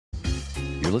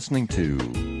You're listening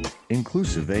to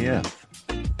Inclusive AF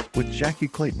with Jackie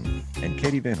Clayton and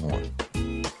Katie Van Horn.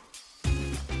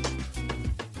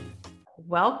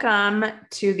 Welcome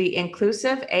to the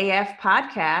Inclusive AF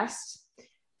podcast.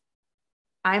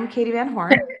 I'm Katie Van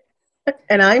Horn.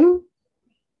 And I'm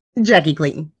Jackie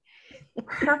Clayton.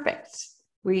 Perfect.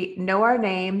 We know our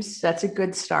names. That's a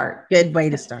good start. Good way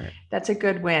to start. That's a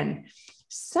good win.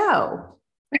 So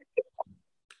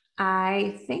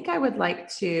I think I would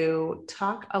like to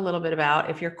talk a little bit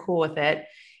about, if you're cool with it,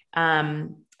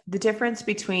 the difference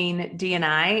between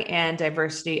D&I and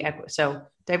diversity. So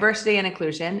diversity and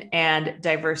inclusion and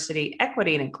diversity,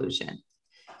 equity, and inclusion.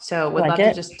 So would love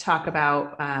to just talk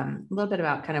about a little bit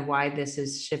about kind of why this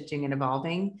is shifting and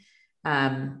evolving.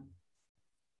 Why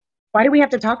do we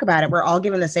have to talk about it? We're all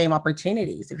given the same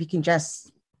opportunities. If you can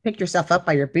just pick yourself up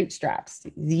by your bootstraps,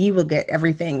 you will get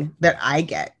everything that I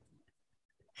get.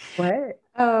 What?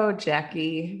 Oh,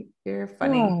 Jackie, you're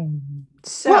funny. Oh.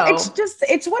 So well,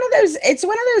 it's one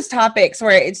of those topics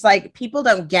where it's like people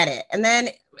don't get it. And then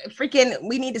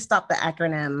we need to stop the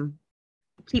acronym,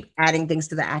 keep adding things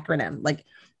to the acronym. Like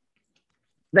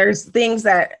there's things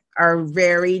that are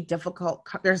very difficult.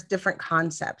 There's different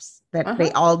concepts that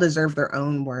they all deserve their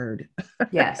own word.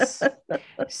 Yes.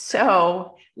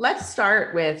 So let's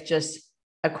start with just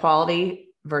equality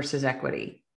versus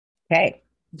equity. Okay.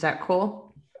 Is that cool?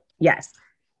 Yes.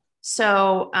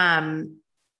 So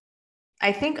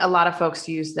I think a lot of folks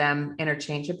use them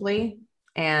interchangeably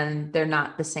and they're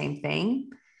not the same thing.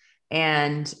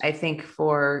 And I think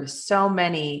for so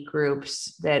many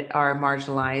groups that are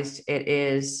marginalized,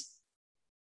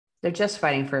 they're just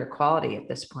fighting for equality at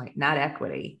this point, not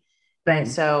equity. Right. And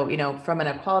so, from an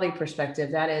equality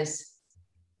perspective, that is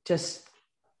just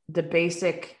the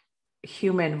basic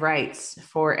human rights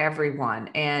for everyone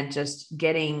and just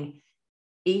getting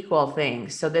equal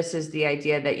things. So this is the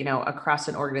idea that, across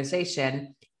an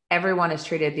organization, everyone is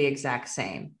treated the exact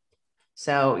same.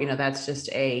 So, that's just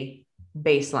a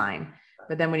baseline.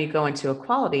 But then when you go into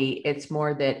equality, it's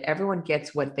more that everyone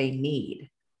gets what they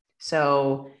need.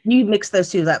 So you mix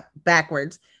those two up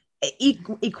backwards.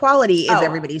 Equality is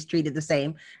everybody's treated the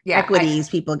same. Yeah, equity is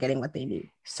people getting what they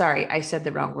need. Sorry, I said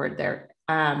the wrong word there.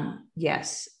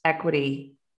 Yes,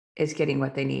 equity is getting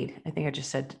what they need. I think I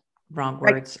just said wrong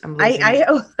words. I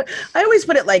always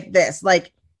put it like this: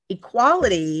 like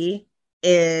equality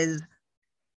is,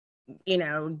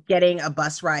 getting a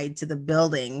bus ride to the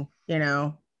building.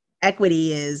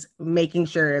 Equity is making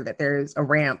sure that there's a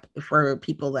ramp for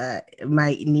people that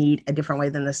might need a different way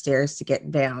than the stairs to get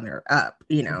down or up,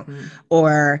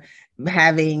 or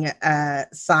having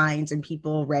signs and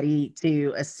people ready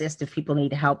to assist if people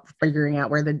need help figuring out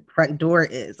where the front door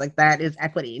is. Like that is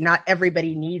equity. Not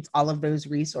everybody needs all of those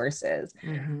resources.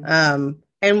 And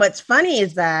what's funny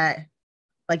is that,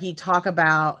 like, you talk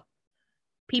about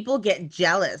people get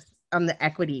jealous on the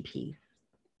equity piece,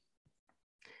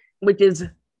 which is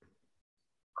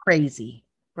crazy.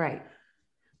 Right.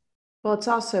 Well, it's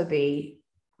also the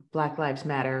Black Lives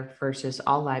Matter versus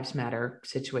All Lives Matter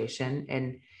situation.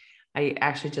 And I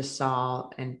actually just saw,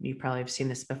 and you probably have seen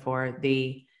this before,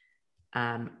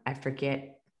 I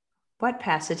forget what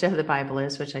passage of the Bible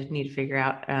is, which I need to figure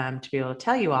out to be able to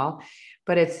tell you all,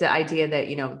 but it's the idea that,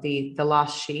 the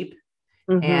lost sheep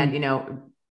and,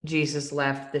 Jesus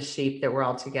left the sheep that were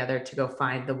all together to go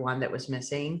find the one that was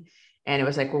missing. And it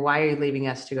was like, well, why are you leaving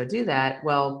us to go do that?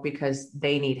 Well, because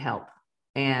they need help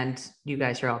and you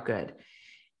guys are all good.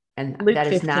 And Luke that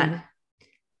 15. Is not,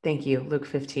 thank you, Luke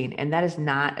 15. And that is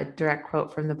not a direct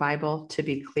quote from the Bible. To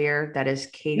be clear, that is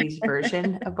Katie's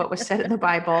version of what was said in the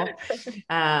Bible.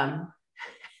 I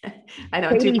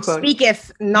don't Katie do quotes.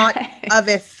 Speaketh, not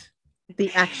ofeth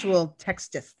the actual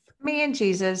texteth. Me and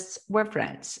Jesus, we're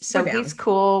friends. So he's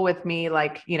cool with me,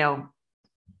 like,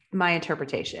 my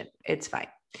interpretation. It's fine.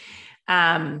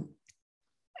 And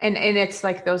it's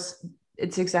like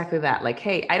it's exactly that. Like,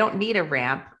 hey, I don't need a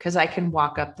ramp because I can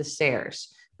walk up the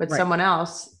stairs, but someone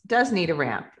else does need a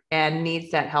ramp and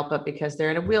needs that help up because they're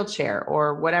in a wheelchair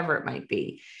or whatever it might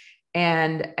be.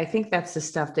 And I think that's the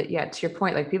stuff that, to your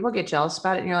point, like people get jealous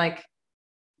about it and you're like,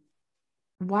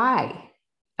 why?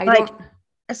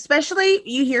 Especially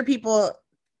you hear people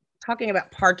talking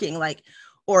about parking,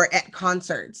 or at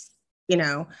concerts,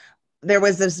 there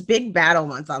was this big battle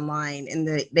once online and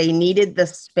they needed the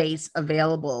space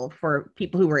available for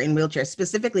people who were in wheelchairs,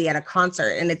 specifically at a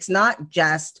concert. And it's not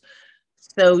just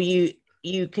so you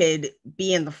could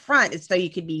be in the front, it's so you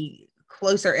could be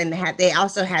closer. And they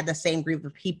also had the same group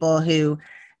of people who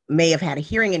may have had a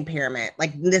hearing impairment.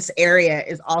 Like this area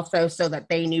is also so that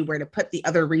they knew where to put the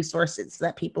other resources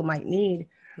that people might need.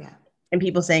 Yeah. And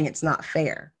people saying it's not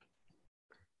fair.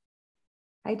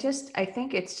 I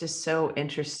think it's just so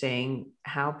interesting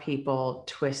how people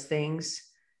twist things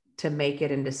to make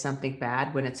it into something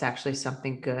bad when it's actually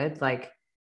something good. Like,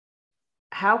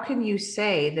 how can you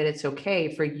say that it's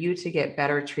okay for you to get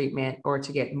better treatment or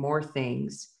to get more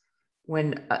things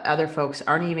when other folks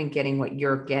aren't even getting what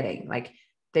you're getting? Like,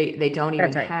 they don't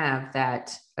even have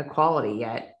that equality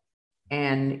yet.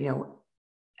 And,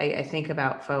 I think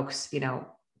about folks,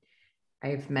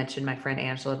 I've mentioned my friend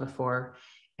Angela before,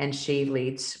 and she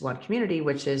leads One Community,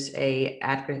 which is a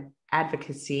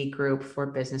advocacy group for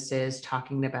businesses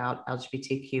talking about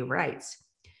LGBTQ rights.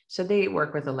 So they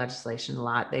work with the legislation a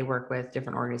lot. They work with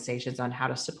different organizations on how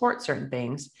to support certain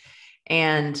things.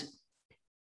 And,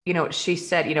 she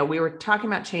said, we were talking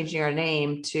about changing our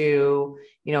name to,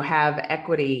 have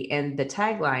equity in the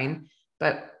tagline,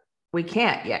 but we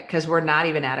can't yet because we're not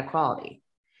even at equality.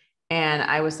 And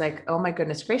I was like, oh my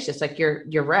goodness gracious, like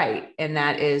you're right. And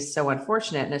that is so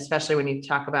unfortunate. And especially when you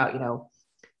talk about,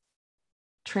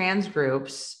 trans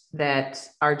groups that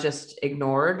are just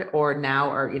ignored or now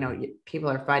are, people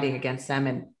are fighting against them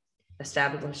and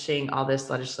establishing all this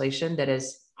legislation that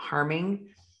is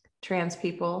harming trans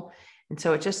people. And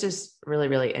so it just is really,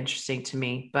 really interesting to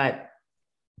me. But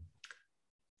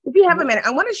if you have a minute,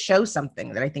 I want to show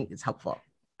something that I think is helpful.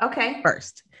 Okay.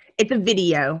 First, it's a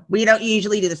video. We don't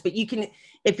usually do this, but you can,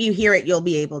 if you hear it, you'll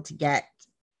be able to get,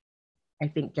 I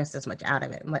think, just as much out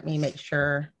of it. And let me make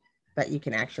sure that you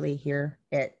can actually hear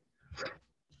it.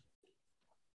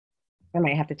 I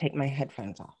might have to take my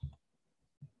headphones off.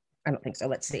 I don't think so.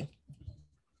 Let's see.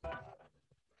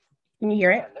 Can you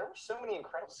hear it? There were so many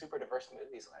incredible, super diverse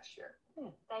movies last year.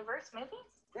 Diverse movies?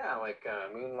 Yeah, like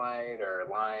Moonlight or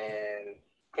Lion,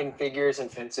 Hidden Figures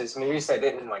and Fences. Movies that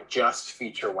didn't just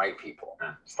feature white people.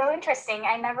 So interesting.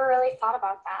 I never really thought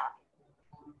about that.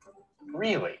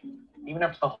 Really? Even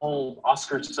after the whole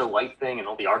Oscars so white thing and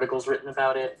all the articles written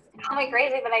about it? Call me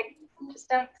crazy, but I just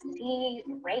don't see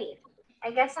race. I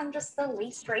guess I'm just the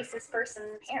least racist person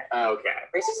here. Okay.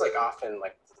 Race is often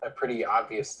a pretty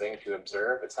obvious thing to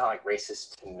observe. It's not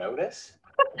racist to notice.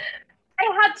 I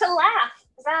had to laugh.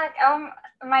 Zach,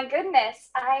 my goodness,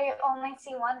 I only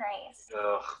see one race.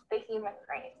 Ugh. The human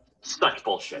race. Such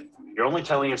bullshit. You're only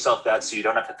telling yourself that so you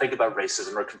don't have to think about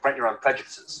racism or confront your own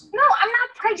prejudices. No, I'm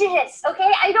not prejudiced,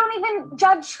 okay? I don't even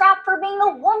judge Scrap for being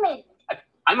a woman.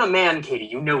 I'm a man, Katie.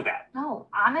 You know that. No,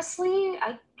 honestly,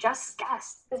 I just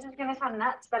guessed. This is gonna sound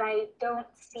nuts, but I don't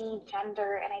see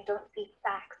gender and I don't see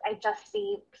sex. I just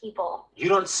see people. You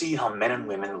don't see how men and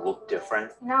women look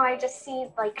different? No, I just see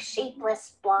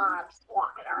shapeless blobs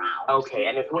walking around. Okay,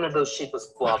 and if one of those shapeless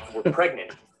blobs were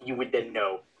pregnant, you would then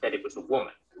know that it was a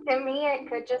woman. To me, it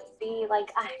could just be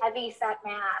a heavy-set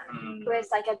man who has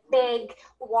a big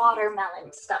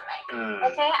watermelon stomach.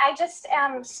 Okay, I just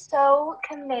am so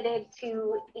committed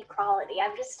to equality.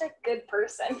 I'm just a good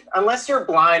person. Unless you're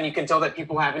blind, you can tell that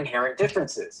people have inherent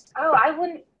differences. Oh, I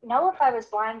wouldn't know if I was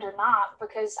blind or not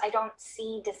because I don't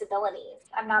see disabilities.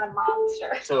 I'm not a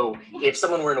monster. So if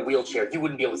someone were in a wheelchair, you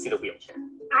wouldn't be able to see the wheelchair.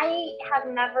 I have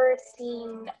never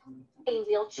seen a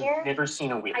wheelchair. You've never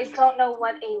seen a wheelchair. I don't know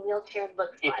what a wheelchair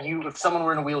looks like. If someone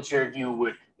were in a wheelchair, you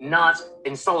would not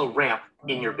install a ramp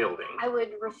in your building. I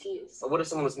would refuse. But what if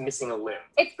someone was missing a limb?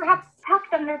 It's perhaps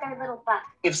tucked under their little butt.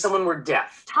 If someone were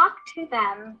deaf? Talk to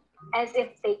them as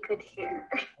if they could hear.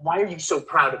 Why are you so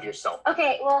proud of yourself?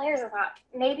 Okay, well, here's a thought.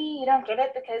 Maybe you don't get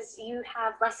it because you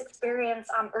have less experience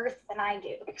on Earth than I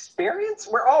do. Experience?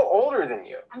 We're all older than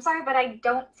you. I'm sorry, but I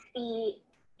don't see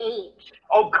age.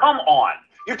 Oh, come on.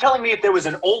 You're telling me if there was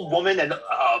an old woman and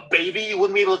a baby, you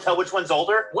wouldn't be able to tell which one's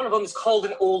older? One of them is called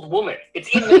an old woman.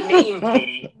 It's in the name,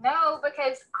 Katie. No,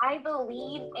 because I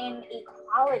believe in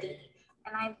equality,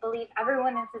 and I believe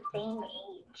everyone is the same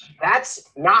age.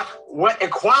 That's not what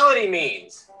equality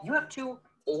means. You have two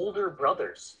older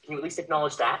brothers. Can you at least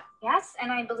acknowledge that? Yes,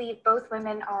 and I believe both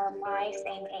women are my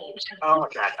same age. Oh,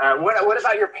 God. What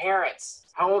about your parents?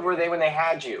 How old were they when they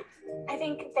had you? I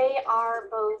think they are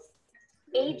both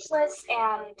ageless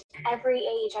and every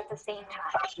age at the same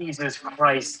time. Jesus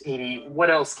Christ, Katie. What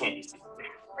else can you see?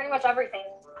 Pretty much everything.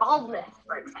 Baldness,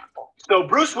 for example. So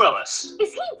Bruce Willis.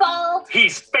 Is he bald?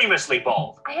 He's famously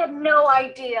bald. I had no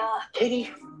idea.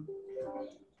 Katie,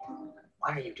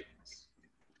 why are you doing this?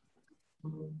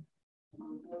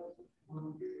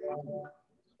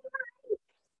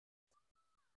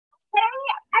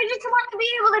 I just want to be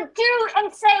able to do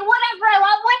and say whatever I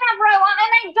want, whenever I want,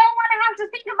 and I don't want to have to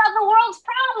think about the world's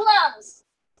problems.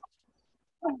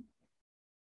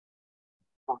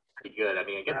 Pretty good. I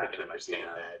mean, I guess I can understand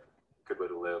that. Good way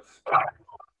to live.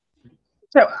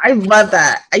 So I love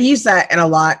that. I use that in a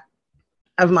lot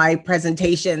of my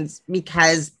presentations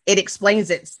because it explains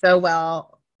it so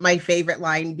well my favorite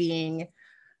line being,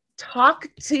 talk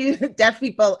to deaf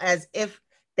people as if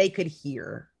they could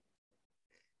hear.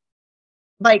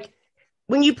 Like,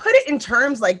 when you put it in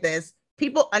terms like this,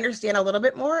 people understand a little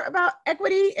bit more about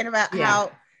equity and about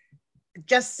how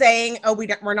just saying, oh,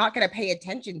 we're not going to pay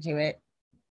attention to it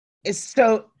is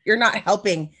so you're not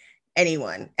helping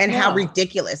anyone, and how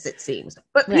ridiculous it seems.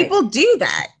 But people do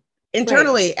that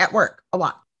internally at work a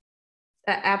lot.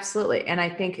 Absolutely. And I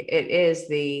think it is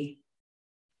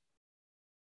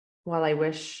while I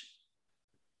wish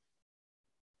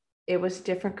it was a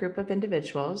different group of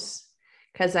individuals,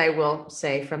 because I will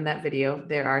say from that video,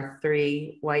 there are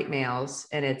 3 white males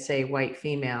and it's a white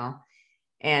female.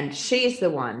 And she's the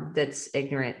one that's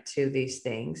ignorant to these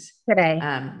things. Today.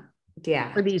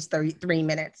 For these 3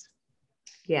 minutes.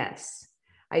 Yes.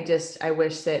 I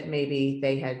wish that maybe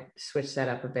they had switched that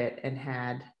up a bit and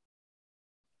had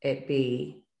it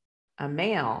be a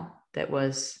male that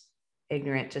was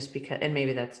ignorant, just because, and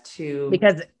maybe that's too.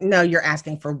 Because no, you're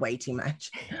asking for way too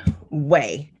much.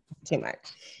 Way too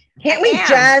much. Can't we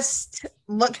just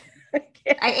look?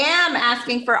 I am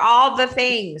asking for all the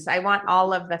things. I want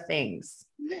all of the things.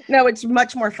 No, it's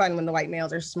much more fun when the white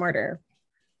males are smarter.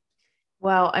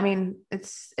 Well, I mean,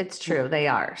 it's true. They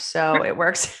are. So it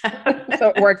works out. So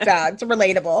it works out. It's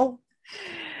relatable.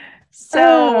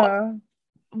 So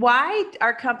why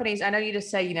are companies, I know you just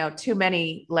say, too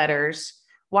many letters.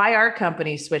 Why are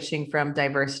companies switching from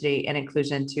diversity and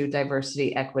inclusion to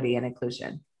diversity, equity, and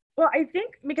inclusion? Well, I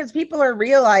think because people are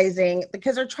realizing,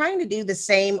 because they're trying to do the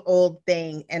same old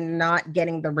thing and not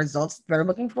getting the results they're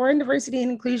looking for in diversity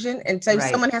and inclusion. And so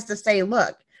someone has to say,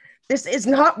 look, this is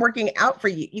not working out for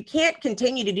you. You can't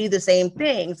continue to do the same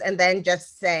things and then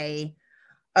just say,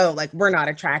 oh, like, we're not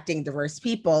attracting diverse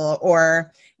people,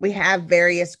 or we have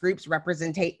various groups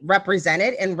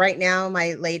represented. And right now,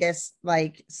 my latest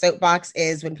soapbox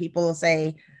is when people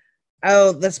say,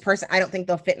 oh, this person, I don't think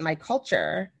they'll fit in my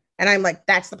culture. And I'm like,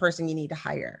 that's the person you need to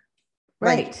hire.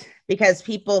 Right. Because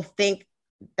people think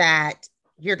that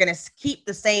you're going to keep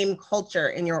the same culture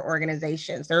in your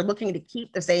organizations. They're looking to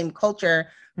keep the same culture,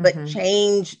 but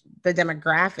change the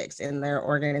demographics in their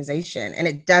organization. And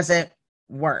it doesn't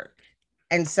work.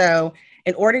 And so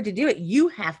in order to do it, you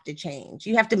have to change.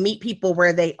 You have to meet people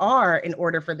where they are in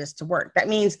order for this to work. That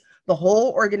means the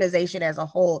whole organization as a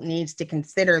whole needs to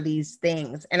consider these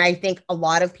things. And I think a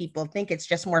lot of people think it's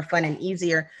just more fun and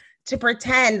easier to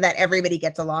pretend that everybody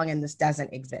gets along and this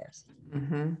doesn't exist.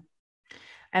 Mm-hmm.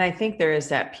 And I think there is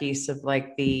that piece of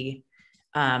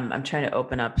I'm trying to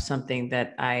open up something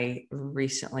that I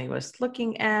recently was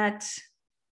looking at.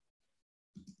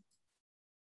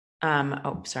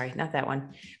 Sorry, not that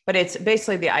one, but it's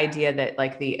basically the idea that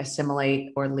the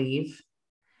assimilate or leave.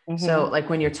 Mm-hmm. So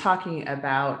when you're talking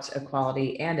about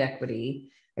equality and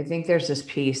equity, I think there's this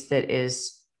piece that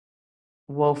is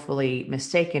woefully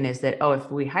mistaken, is that,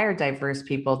 if we hire diverse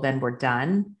people, then we're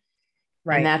done.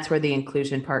 Right. And that's where the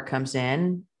inclusion part comes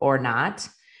in, or not,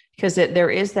 because there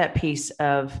is that piece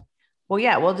of,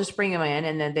 we'll just bring them in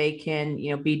and then they can,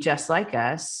 be just like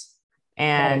us.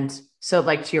 And so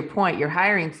to your point, you're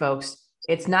hiring folks.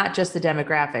 It's not just the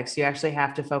demographics. You actually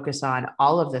have to focus on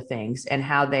all of the things and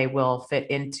how they will fit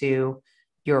into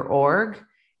your org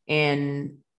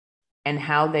and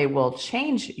how they will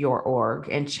change your org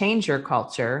and change your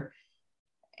culture.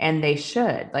 And they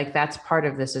should. That's part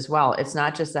of this as well. It's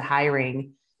not just the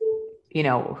hiring,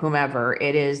 whomever.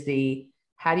 It is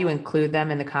how do you include them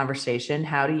in the conversation?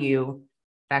 How do you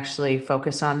actually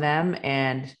focus on them?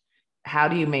 And how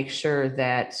do you make sure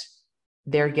that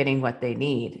they're getting what they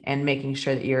need, and making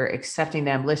sure that you're accepting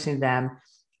them, listening to them,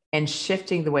 and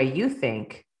shifting the way you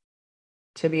think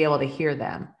to be able to hear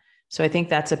them. So I think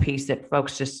that's a piece that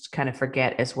folks just kind of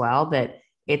forget as well, that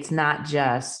it's not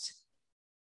just,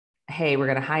 hey, we're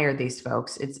going to hire these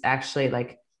folks. It's actually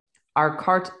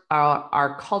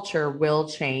our culture will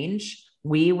change.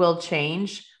 We will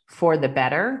change for the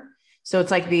better. So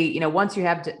it's once you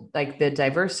have the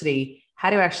diversity,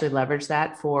 how do you actually leverage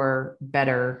that for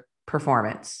better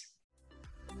performance?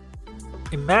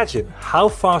 Imagine how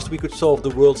fast we could solve the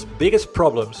world's biggest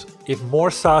problems if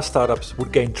more SaaS startups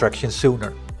would gain traction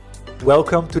sooner.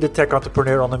 Welcome to the Tech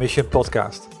Entrepreneur on a Mission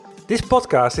podcast. This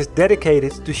podcast is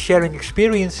dedicated to sharing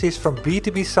experiences from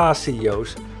B2B SaaS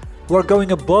CEOs who are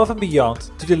going above and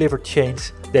beyond to deliver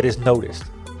change that is noticed.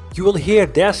 You will hear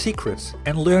their secrets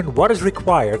and learn what is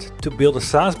required to build a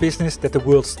SaaS business that the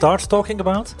world starts talking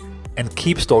about and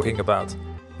keeps talking about,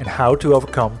 and how to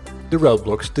overcome the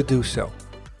roadblocks to do so.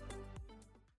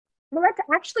 Well, that's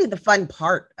actually the fun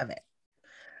part of it.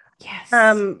 Yes.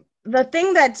 The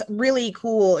thing that's really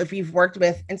cool, if you've worked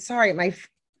with, and sorry, my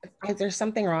There's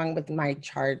something wrong with my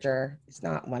charger. It's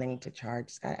not wanting to charge.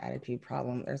 It's got an attitude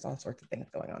problem. There's all sorts of things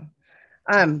going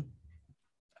on.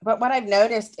 But what I've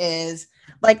noticed is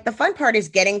like the fun part is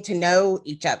getting to know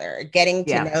each other, getting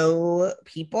to know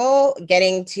people,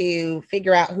 getting to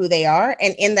figure out who they are.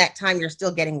 And in that time, you're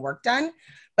still getting work done,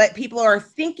 but people are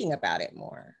thinking about it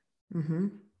more. Mm-hmm.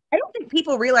 I don't think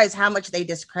people realize how much they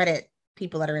discredit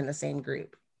people that are in the same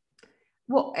group.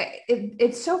 Well,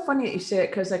 it's so funny that you say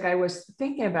it, because like I was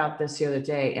thinking about this the other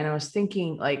day, and I was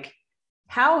thinking like,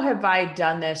 how have I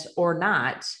done this or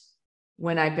not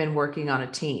when I've been working on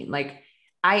a team? Like,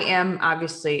 I am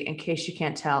obviously, in case you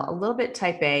can't tell, a little bit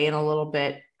type A and a little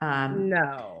bit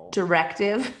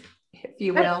directive, if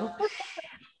you will.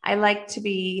 I like to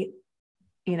be,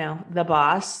 the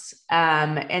boss.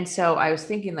 And so I was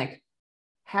thinking like,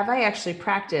 have I actually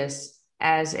practiced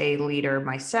as a leader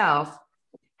myself?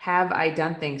 Have I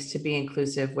done things to be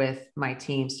inclusive with my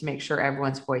teams, to make sure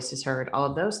everyone's voice is heard, all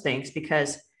of those things,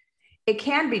 because it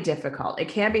can be difficult. It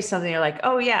can be something you're like,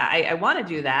 oh yeah, I want to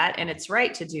do that. And it's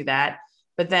right to do that.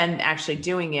 But then actually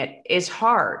doing it is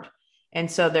hard. And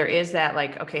so there is that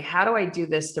like, okay, how do I do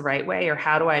this the right way? Or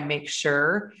how do I make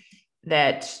sure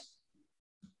that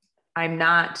I'm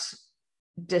not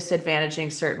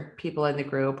disadvantaging certain people in the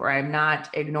group, or I'm not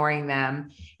ignoring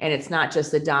them? And it's not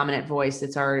just the dominant voice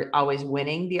that's always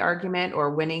winning the argument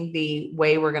or winning the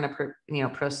way we're going to,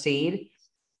 proceed.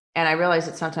 And I realize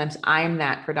that sometimes I'm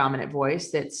that predominant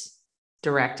voice that's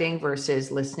directing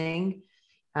versus listening.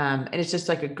 And it's just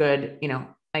like a good,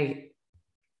 I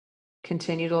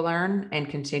continue to learn and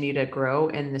continue to grow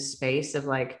in this space of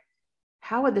like,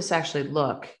 how would this actually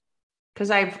look? Because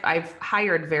I've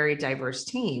hired very diverse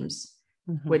teams,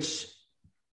 which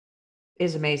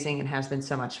is amazing and has been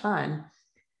so much fun.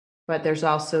 But there's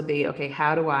also okay,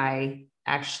 how do I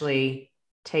actually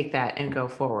take that and go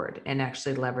forward and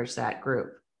actually leverage that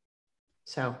group?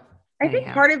 So I think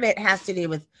part of it has to do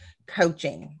with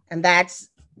coaching, and that's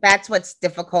what's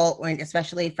difficult when,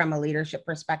 especially from a leadership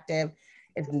perspective,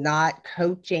 is not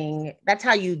coaching. That's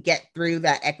how you get through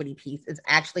that equity piece, is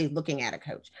actually looking at a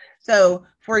coach. So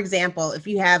for example, if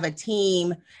you have a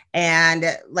team, and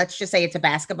let's just say it's a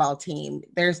basketball team,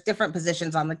 there's different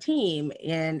positions on the team.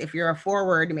 And if you're a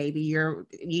forward, maybe you're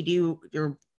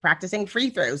practicing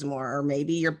free throws more, or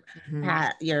maybe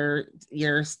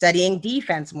you're studying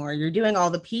defense more, you're doing all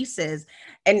the pieces.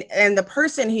 And the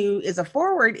person who is a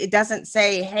forward, it doesn't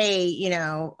say, hey,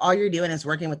 all you're doing is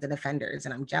working with the defenders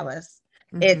and I'm jealous.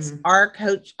 It's our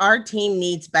coach, our team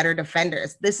needs better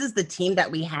defenders. This is the team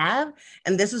that we have,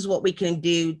 and this is what we can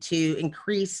do to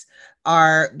increase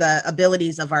the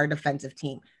abilities of our defensive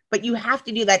team. But you have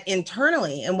to do that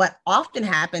internally. And what often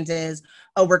happens is,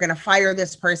 oh, we're going to fire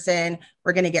this person,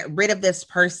 we're going to get rid of this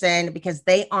person because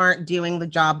they aren't doing the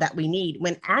job that we need.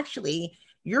 When actually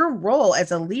your role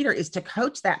as a leader is to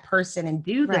coach that person and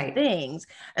do the things.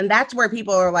 And that's where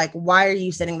people are like, why are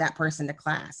you sending that person to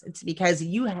class? It's because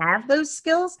you have those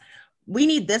skills. We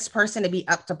need this person to be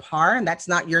up to par, and that's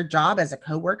not your job as a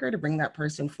coworker to bring that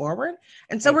person forward.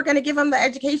 And so we're going to give them the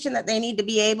education that they need to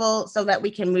be able, so that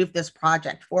we can move this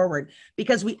project forward,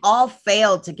 because we all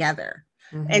failed together.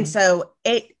 And so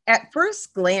at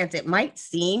first glance, it might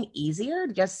seem easier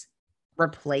to just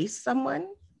replace someone,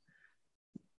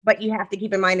 but you have to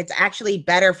keep in mind, it's actually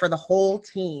better for the whole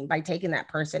team by taking that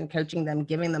person, coaching them,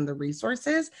 giving them the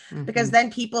resources, because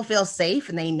then people feel safe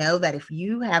and they know that if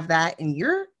you have that in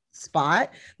your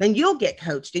spot, then you'll get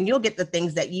coached and you'll get the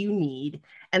things that you need.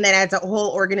 And then as a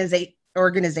whole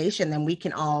organization, then we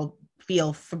can all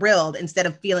feel thrilled, instead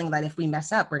of feeling that if we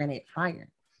mess up, we're going to get fired.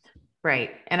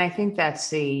 Right. And I think that's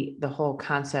the whole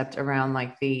concept around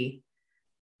like we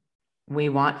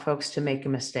want folks to make a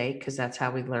mistake, because that's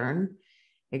how we learn.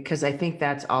 Because I think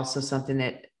that's also something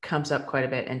that comes up quite a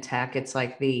bit in tech. It's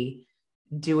like the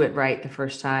do it right the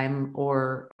first time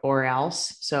or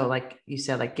else. So like you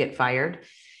said, like get fired.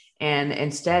 And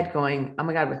instead going, oh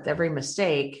my God, with every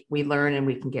mistake, we learn and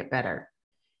we can get better.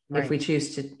 Right. If we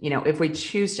choose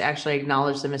to actually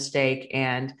acknowledge the mistake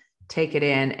and take it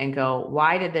in and go,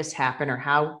 why did this happen? Or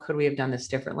how could we have done this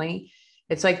differently?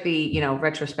 It's like the,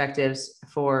 retrospectives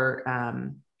for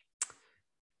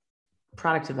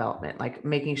product development, like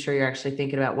making sure you're actually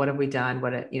thinking about what have we done?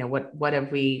 What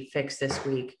have we fixed this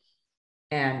week?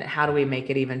 And how do we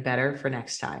make it even better for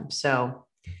next time? So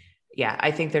yeah,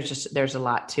 I think there's a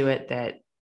lot to it that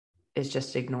is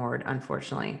just ignored,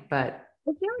 unfortunately, but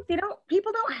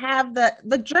people don't have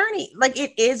the journey. Like,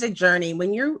 it is a journey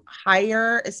when you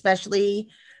hire, especially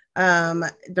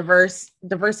diversity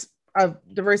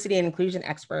and inclusion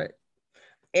expert.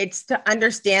 It's to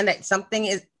understand that something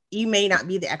is you may not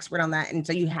be the expert on that. And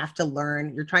so you have to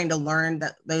learn, you're trying to learn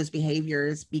those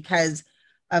behaviors because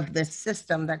of the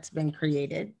system that's been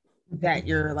created that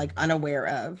you're like unaware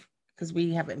of, because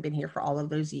we haven't been here for all of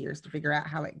those years to figure out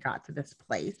how it got to this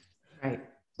place. Right.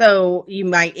 So you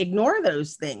might ignore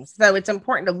those things. So it's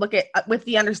important to look at with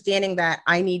the understanding that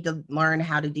I need to learn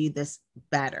how to do this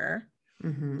better,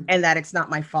 and that it's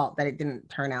not my fault that it didn't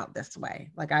turn out this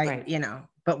way. Like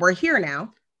but we're here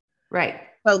now. Right.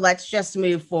 So let's just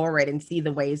move forward and see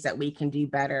the ways that we can do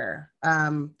better.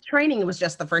 Training was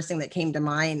just the first thing that came to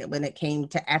mind when it came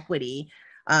to equity.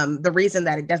 The reason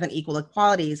that it doesn't equal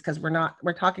equality is because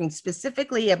we're talking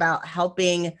specifically about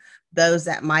helping those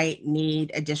that might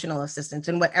need additional assistance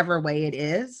in whatever way it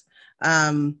is,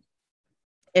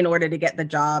 in order to get the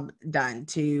job done,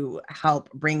 to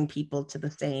help bring people to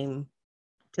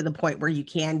the point where you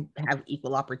can have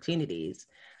equal opportunities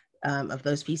of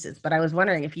those pieces. But I was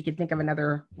wondering if you could think of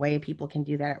another way people can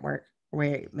do that at work,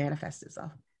 where it manifests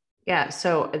itself. Yeah.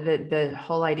 So the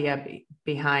whole idea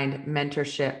behind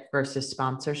mentorship versus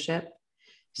sponsorship.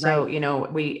 So,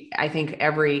 right. I think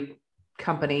every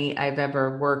company I've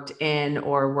ever worked in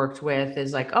or worked with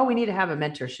is like, oh, we need to have a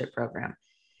mentorship program.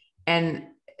 And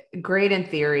great in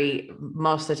theory,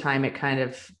 most of the time it kind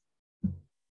of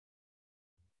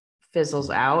fizzles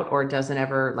out or doesn't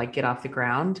ever like get off the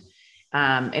ground.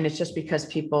 And it's just because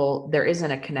there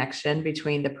isn't a connection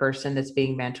between the person that's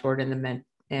being mentored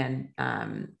and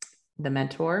the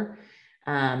mentor.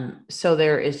 So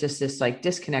there is just this like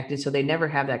disconnected. So they never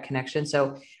have that connection.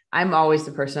 So I'm always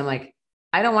the person, I'm like,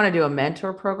 I don't want to do a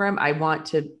mentor program. I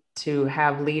want to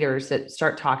have leaders that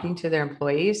start talking to their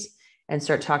employees and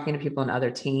start talking to people in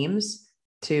other teams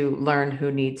to learn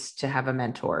who needs to have a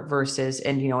mentor versus,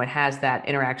 and, it has that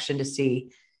interaction to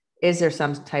see, is there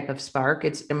some type of spark?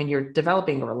 You're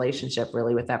developing a relationship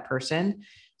really with that person.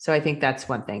 So I think that's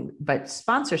one thing, but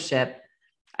sponsorship,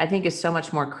 I think, is so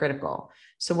much more critical.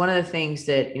 So one of the things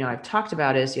that, I've talked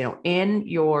about is, in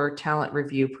your talent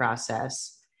review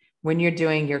process, when you're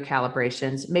doing your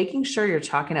calibrations, making sure you're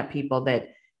talking up people that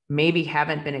maybe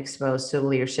haven't been exposed to the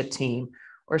leadership team,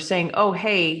 or saying, oh,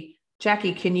 hey,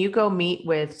 Jackie, can you go meet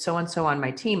with so-and-so on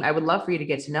my team? I would love for you to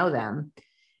get to know them.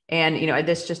 And,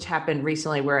 this just happened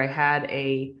recently where I had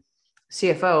a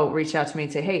CFO reach out to me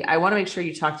and say, hey, I want to make sure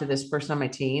you talk to this person on my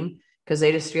team because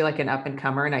they just feel like an up and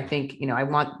comer. And I think, I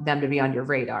want them to be on your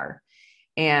radar.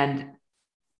 And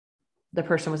the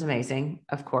person was amazing,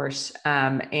 of course.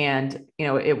 And,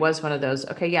 it was one of those,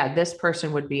 okay, yeah, this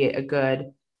person would be a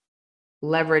good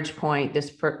leverage point.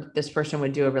 This person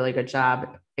would do a really good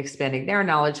job expanding their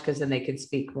knowledge because then they could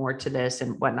speak more to this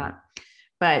and whatnot.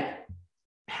 But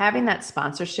having that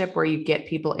sponsorship where you get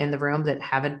people in the room that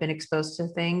haven't been exposed to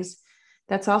things,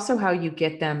 that's also how you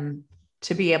get them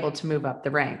to be able to move up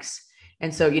the ranks.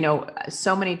 And so,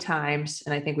 so many times,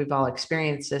 and I think we've all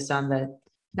experienced this on the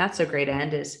not so great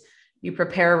end, is you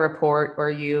prepare a report or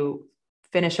you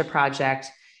finish a project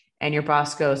and your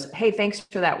boss goes, hey, thanks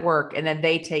for that work. And then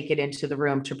they take it into the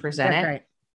room to present it, right,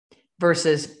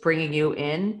 versus bringing you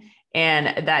in.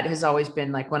 And that has always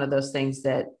been like one of those things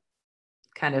that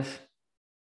kind of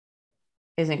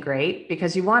isn't great,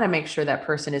 because you want to make sure that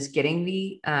person is getting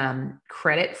the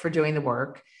credit for doing the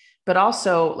work, but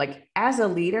also, like, as a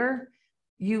leader,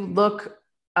 you look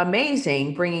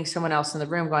amazing bringing someone else in the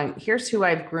room going, here's who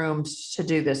I've groomed to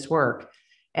do this work.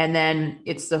 And then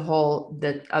it's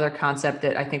the other concept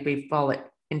that I think we fall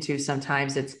into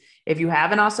sometimes. It's, if you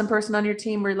have an awesome person on your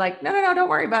team, we're like, no, don't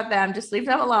worry about them. Just leave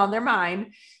them alone. They're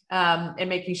mine. And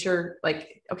making sure,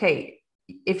 like, okay,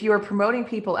 if you are promoting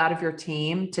people out of your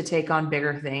team to take on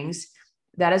bigger things,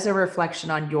 that is a reflection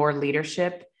on your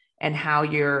leadership and how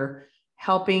you're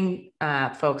helping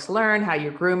folks learn, how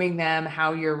you're grooming them,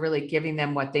 how you're really giving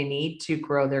them what they need to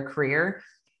grow their career.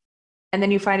 And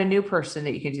then you find a new person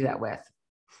that you can do that with.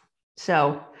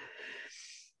 So,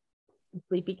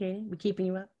 sleepy, Katie, we keeping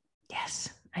you up? Yes,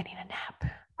 I need a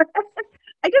nap.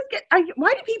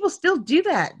 Why do people still do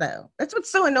that though? That's what's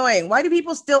so annoying. Why do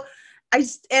people still,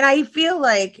 I feel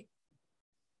like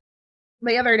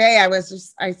the other day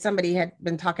somebody had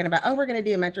been talking about, oh, we're going to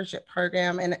do a mentorship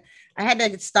program. And I had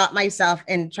to stop myself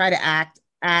and try to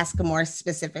ask more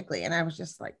specifically. And I was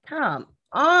just like, come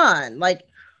on, like,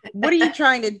 what are you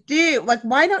trying to do? Like,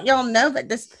 why don't y'all know that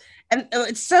this, and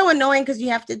it's so annoying because you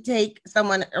have to take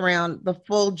someone around the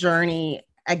full journey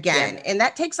again. Yeah. And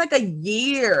that takes like a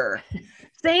year.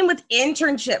 Same with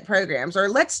internship programs, or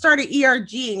let's start an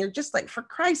ERG. And you're just like, for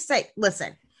Christ's sake,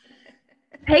 listen,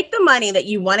 take the money that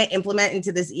you want to implement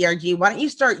into this ERG. Why don't you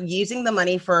start using the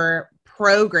money for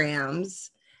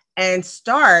programs and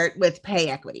start with pay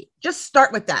equity? Just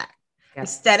start with that.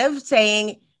 Yes. Instead of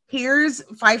saying, here's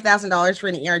 $5,000 for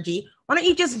an ERG. Why don't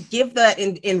you just give that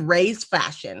in raised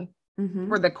fashion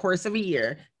for the course of a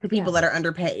year to people that are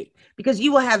underpaid? Because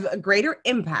you will have a greater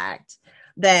impact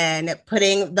than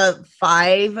putting the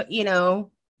 5,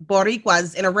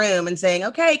 Boricuas in a room and saying,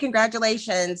 okay,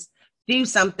 congratulations, do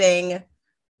something.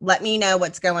 Let me know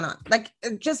what's going on. Like,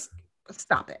 just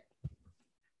stop it.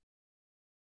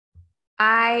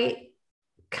 I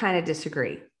kind of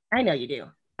disagree. I know you do.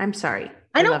 I'm sorry.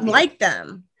 I don't like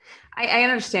them. I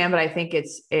understand, but I think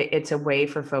it's a way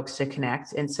for folks to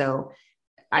connect. And so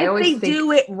I if always they think,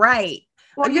 do it right.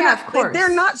 Well, yeah, of course.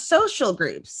 They're not social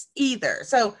groups either.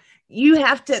 So you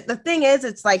have to, the thing is,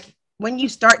 it's like when you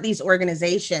start these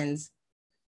organizations,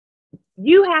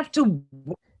 you have to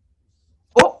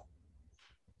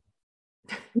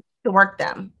work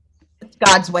them. It's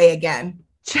God's way again.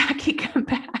 Jackie, come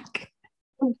back.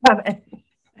 I'm coming.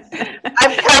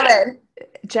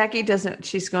 Jackie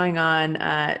she's going on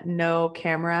no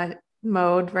camera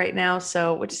mode right now.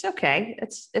 So, which is okay.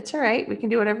 It's all right. We can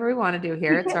do whatever we want to do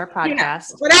here. It's our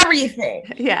podcast. Whatever you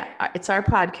think. Yeah, it's our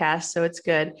podcast. So it's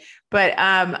good. But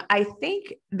I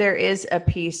think there is a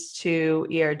piece to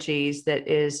ERGs that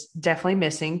is definitely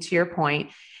missing, to your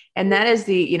point. And that is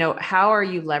how are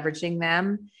you leveraging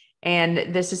them?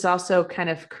 And this is also kind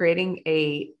of creating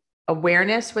a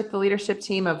awareness with the leadership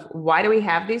team of why do we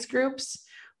have these groups?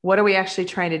 What are we actually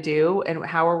trying to do? And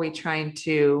how are we trying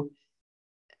to,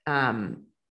 I'm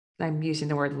using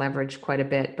the word leverage quite a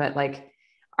bit, but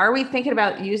are we thinking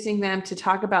about using them to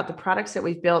talk about the products that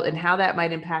we've built and how that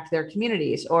might impact their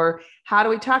communities? Or how do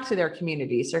we talk to their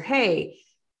communities? Or, hey,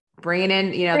 bringing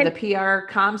in, the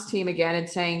PR comms team again and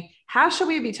saying, how should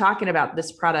we be talking about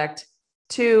this product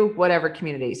to whatever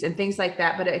communities and things like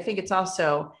that? But I think it's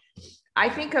also, I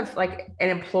think of an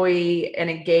employee, an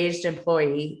engaged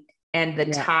employee, and the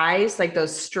ties, like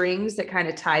those strings that kind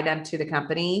of tie them to the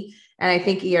company. And I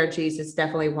think ERGs is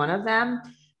definitely one of them.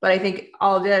 But I think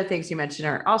all of the other things you mentioned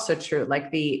are also true,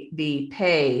 like the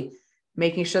pay,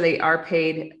 making sure they are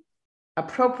paid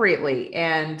appropriately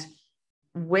and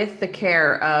with the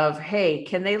care of, hey,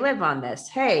 can they live on this?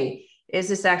 Hey, is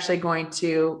this actually going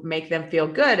to make them feel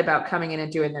good about coming in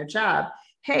and doing their job?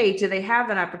 Hey, do they have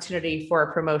an opportunity for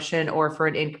a promotion or for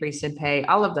an increase in pay?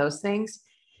 All of those things.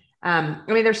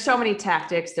 There's so many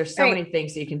tactics. There's so many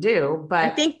things that you can do, but I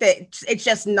think that it's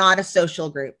just not a social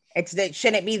group. It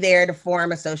shouldn't be there to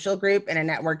form a social group and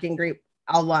a networking group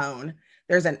alone.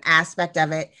 There's an aspect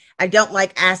of it. I don't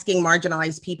like asking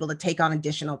marginalized people to take on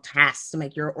additional tasks to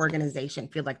make your organization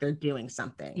feel like they're doing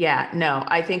something. Yeah, no,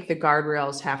 I think the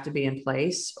guardrails have to be in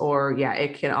place or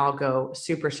it can all go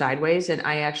super sideways. And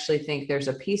I actually think there's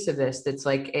a piece of this that's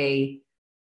I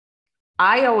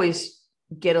always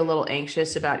get a little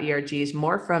anxious about ERGs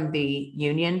more from the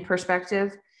union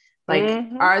perspective.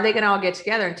 Are they going to all get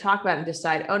together and talk about it and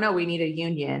decide, oh no, we need a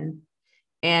union.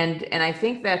 And I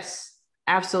think that's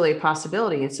absolutely a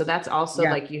possibility. And so that's also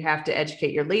you have to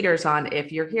educate your leaders on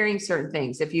if you're hearing certain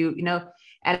things, if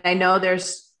and I know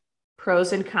there's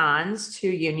pros and cons to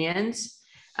unions.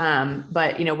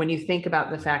 But when you think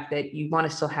about the fact that you want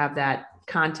to still have that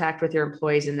contact with your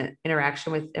employees and the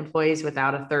interaction with employees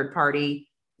without a third party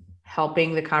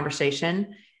helping the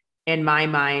conversation, in my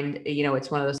mind,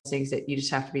 it's one of those things that you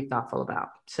just have to be thoughtful about.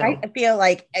 So I feel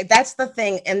like that's the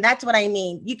thing. And that's what I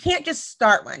mean. You can't just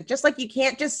start one, just like you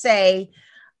can't just say,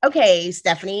 okay,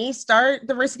 Stephanie, start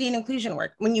diversity and inclusion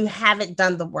work when you haven't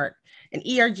done the work. An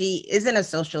ERG isn't a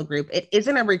social group. It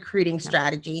isn't a recruiting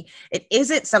strategy. It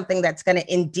isn't something that's going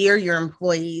to endear your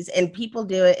employees. And people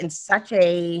do it in such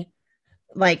a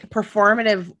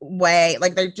performative way.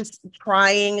 They're just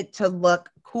trying to look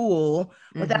cool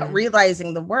without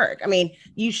realizing the work.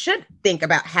 You should think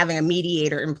about having a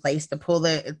mediator in place to pull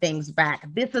the things back.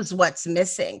 This is what's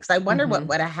missing. Because I wonder what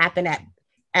would have happened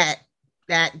at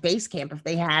that base camp if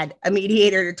they had a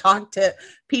mediator to talk to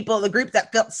people, the group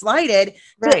that felt slighted,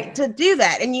 to do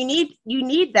that. And you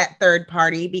need that third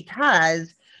party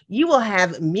because you will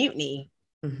have mutiny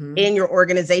in your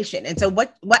organization. And so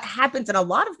what happens in a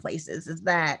lot of places is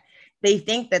that they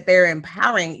think that they're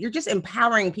empowering. You're just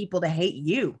empowering people to hate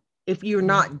you if you're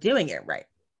not doing it right.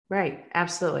 Right.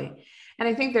 Absolutely. And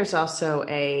I think there's also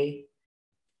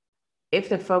if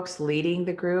the folks leading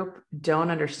the group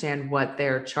don't understand what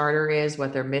their charter is,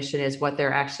 what their mission is, what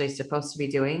they're actually supposed to be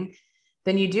doing,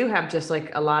 then you do have just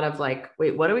a lot of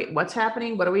wait, what's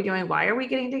happening? What are we doing? Why are we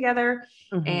getting together?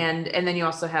 And then you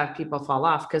also have people fall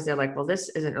off because they're well, this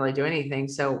isn't really doing anything.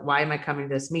 So why am I coming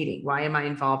to this meeting? Why am I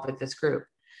involved with this group?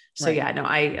 So I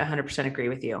 100% agree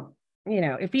with you.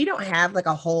 If you don't have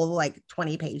a whole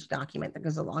 20-page document that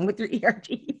goes along with your ERG,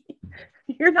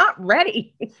 You're not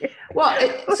ready. Well,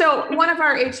 so one of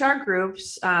our HR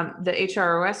groups, the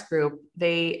HROS group,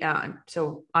 they,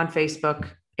 so on Facebook,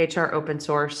 HR open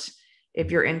source, if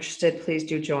you're interested, please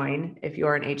do join if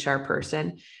you're an HR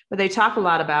person, but they talk a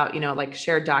lot about, like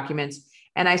shared documents.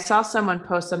 And I saw someone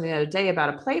post something the other day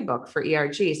about a playbook for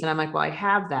ERGs. And I'm like, well, I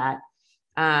have that.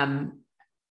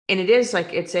 And it is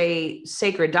like, it's a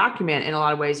sacred document in a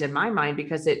lot of ways in my mind,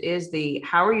 because it is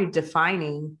how are you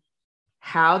defining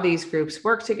how these groups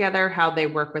work together, how they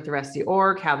work with the rest of the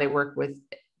org, how they work with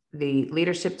the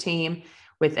leadership team,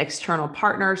 with external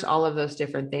partners, all of those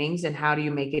different things. And how do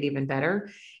you make it even better?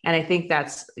 And I think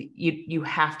that's, you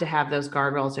have to have those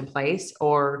guardrails in place,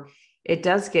 or it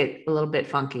does get a little bit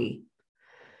funky.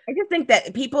 I just think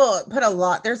that people put a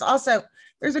lot. There's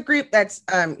a group that's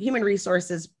human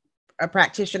resources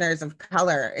practitioners of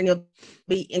color, and it'll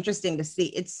be interesting to see.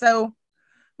 It's so,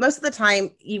 most of the time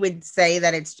you would say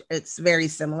that it's very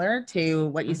similar to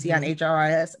what you see on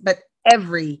HRIS, but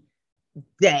every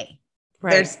day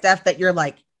there's stuff that you're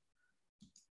like,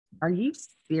 are you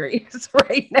serious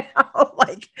right now?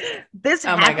 Like, this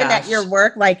happened at your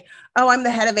work? Like, oh, I'm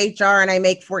the head of HR and I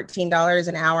make $14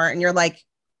 an hour. And you're like,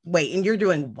 wait, and you're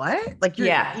doing what? Like,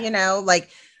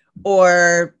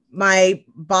 or my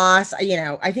boss,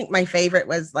 I think my favorite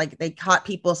was like, they caught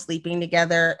people sleeping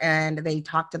together and they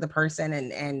talked to the person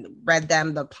and read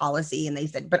them the policy. And they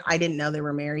said, but I didn't know they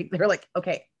were married. They're like,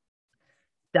 okay,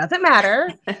 doesn't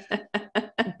matter.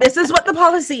 This is what the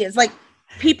policy is. Like,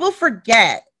 people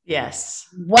forget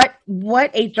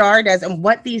what HR does and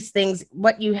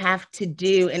what you have to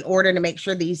do in order to make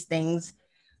sure these things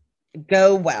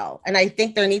go well. And I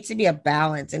think there needs to be a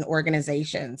balance in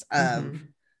organizations of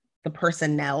the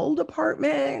personnel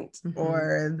department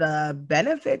or the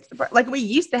benefits department, like we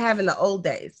used to have in the old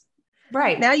days.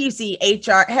 Right. Now you see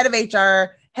HR, head of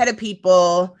HR, head of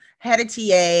people, head of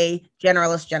TA,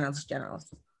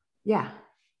 generalist. Yeah.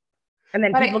 And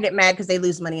then people get mad because they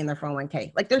lose money in their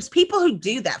 401k. Like, there's people who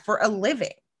do that for a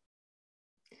living.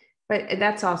 But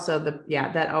that's also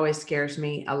that always scares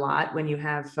me a lot when you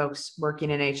have folks working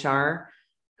in HR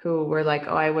who were like,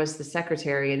 oh, I was the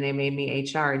secretary and they made me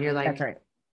HR. And you're like, that's right.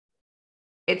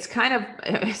 It's kind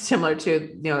of similar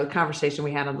to, the conversation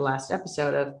we had on the last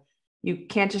episode of, you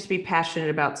can't just be passionate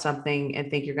about something and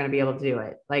think you're going to be able to do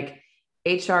it. Like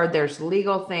HR, there's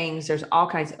legal things, there's all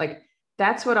kinds of, like,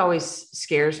 that's what always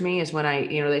scares me is when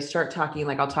they start talking,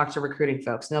 like I'll talk to recruiting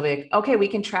folks and they'll be like, okay, we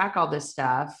can track all this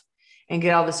stuff and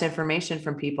get all this information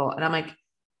from people. And I'm like,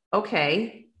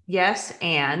 okay, yes.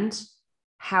 And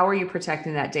how are you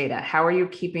protecting that data? How are you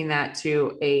keeping that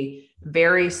to a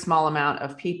very small amount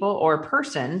of people or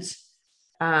persons?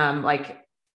 Like,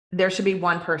 there should be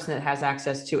one person that has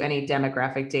access to any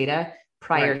demographic data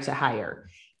prior to hire,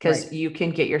 because you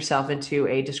can get yourself into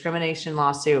a discrimination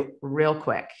lawsuit real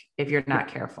quick if you're not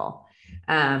careful.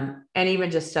 And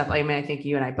even just stuff, I think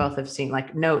you and I both have seen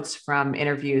like notes from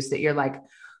interviews that you're like,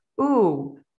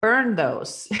 ooh, burn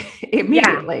those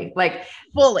immediately. Like,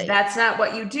 fully. That's not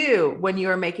what you do when you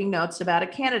are making notes about a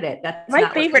candidate. That's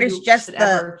my favorite is just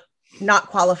the not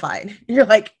qualified. You're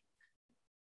like,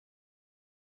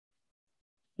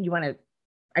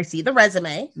 I see the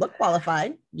resume, look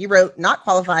qualified. You wrote not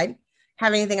qualified.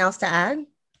 Have anything else to add to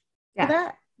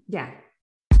that? Yeah.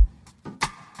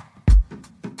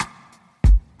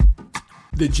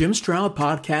 The Jim Stroud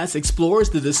Podcast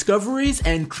explores the discoveries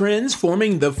and trends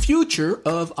forming the future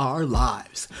of our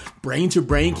lives.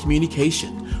 Brain-to-brain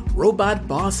communication, robot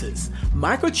bosses,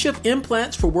 microchip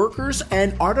implants for workers,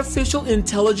 and artificial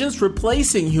intelligence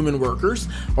replacing human workers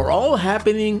are all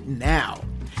happening now.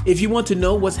 If you want to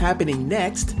know what's happening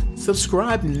next,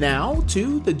 subscribe now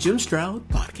to the Jim Stroud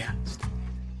Podcast.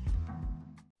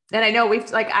 And I know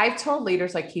I've told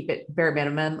leaders, keep it bare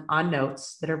minimum on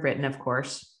notes that are written, of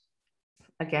course,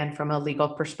 again, from a legal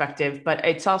perspective, but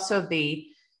it's also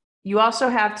you also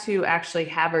have to actually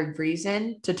have a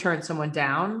reason to turn someone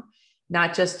down,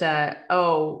 not just I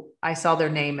saw their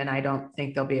name and I don't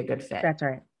think they'll be a good fit. That's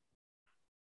right.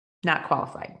 Not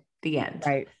qualified. The end.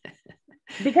 Right.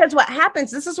 Because what happens,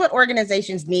 this is what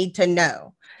organizations need to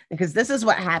know, because this is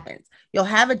what happens. You'll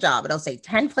have a job. It'll say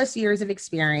 10 plus years of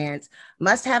experience,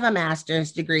 must have a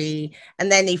master's degree.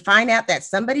 And then they find out that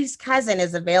somebody's cousin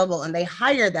is available and they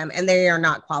hire them and they are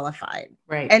not qualified.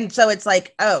 Right. And so it's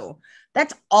like, oh,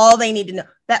 that's all they need to know.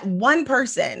 That one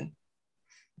person,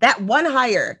 that one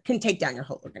hire can take down your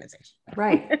whole organization.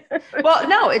 Right. Well,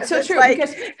 no, it's so true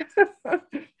because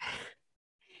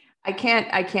I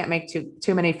can't make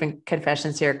too many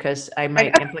confessions here because I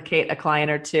might implicate a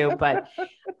client or two, but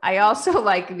I also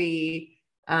like hey,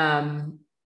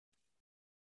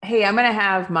 hey, I'm going to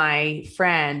have my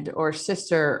friend or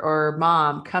sister or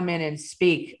mom come in and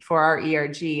speak for our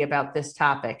ERG about this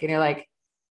topic. And you're like,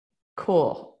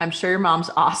 cool. I'm sure your mom's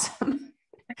awesome.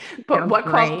 But what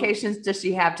qualifications does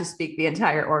she have to speak the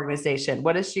entire organization?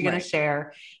 What is she going to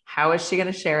share? How is she going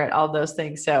to share it? All those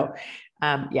things. So,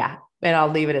 yeah. And I'll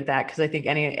leave it at that because I think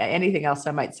anything else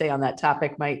I might say on that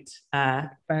topic might,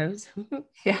 might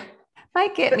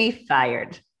get me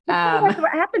fired. That's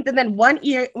what happens. And then one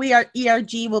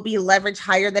ERG will be leveraged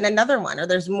higher than another one, or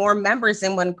there's more members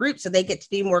in one group, so they get to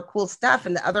do more cool stuff.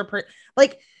 And the other you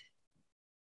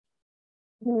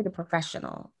need a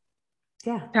professional.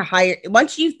 Yeah. To hire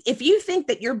if you think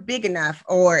that you're big enough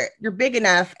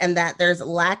and that there's a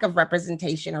lack of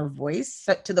representation or voice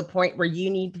to the point where you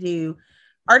need to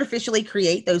artificially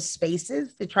create those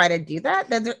spaces to try to do that,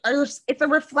 then it's a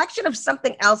reflection of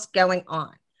something else going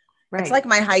on. Right. It's like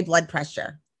my high blood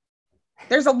pressure.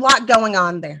 There's a lot going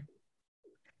on there.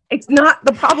 It's not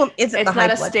the problem. It's not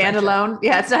a standalone.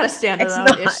 Yeah, it's not a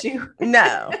standalone issue.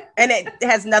 No, and it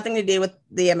has nothing to do with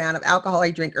the amount of alcohol I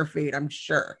drink or food. I'm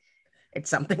sure it's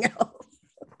something else.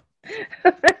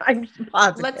 I'm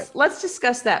positive. Let's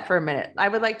discuss that for a minute. I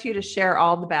would like you to share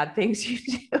all the bad things you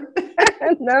do.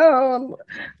 No,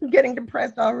 I'm getting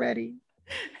depressed already.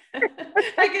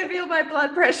 I can feel my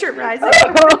blood pressure rising.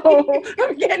 Oh,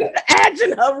 I'm getting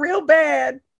agita real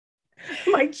bad.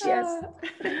 My chest.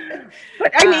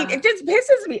 But I mean, it just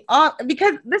pisses me off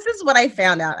because this is what I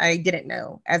found out I didn't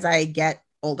know. As I get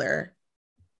older,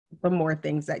 the more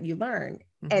things that you learn.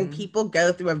 And people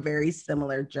go through a very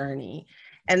similar journey.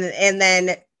 And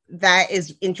then that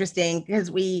is interesting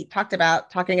because we talking about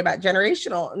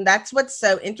generational, and that's what's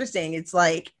so interesting. It's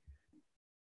like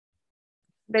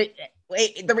the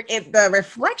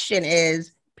reflection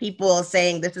is people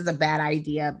saying this is a bad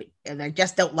idea and I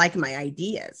just don't like my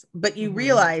ideas. But you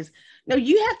realize, no,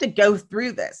 you have to go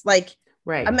through this. Like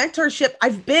a mentorship,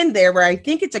 I've been there where I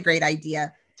think it's a great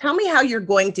idea. Tell me how you're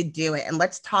going to do it. And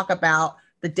let's talk about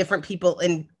the different people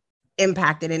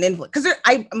impacted and influenced. Because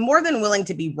I'm more than willing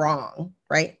to be wrong,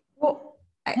 right? Well,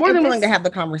 more than willing to have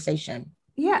the conversation.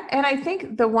 Yeah. And I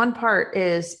think the one part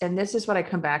is, and this is what I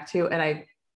come back to, and I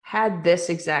had this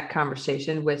exact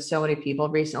conversation with so many people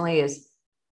recently, is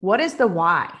what is the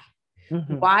why?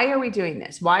 Why are we doing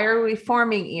this? Why are we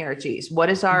forming ERGs? What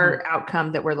is our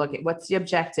outcome that we're looking? What's the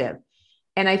objective?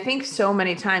 And I think so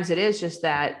many times it is just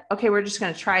that, okay, we're just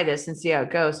going to try this and see how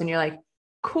it goes. And you're like,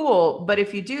 cool. But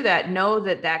if you do that, know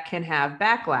that that can have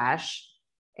backlash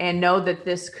and know that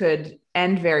this could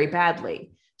end very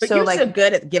badly. But so you're so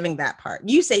good at giving that part.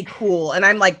 You say cool. And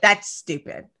I'm like, that's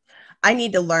stupid. I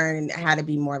need to learn how to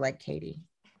be more like Katie.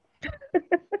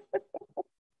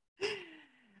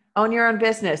 Own your own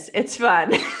business. It's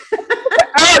fun.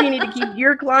 Oh, you need to keep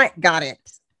your client. Got it.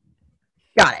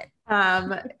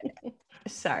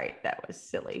 Sorry, that was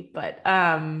silly, but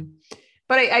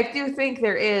I do think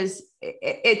there is,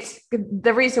 it's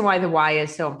the reason why the why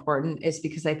is so important is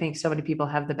because I think so many people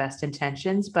have the best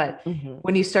intentions, but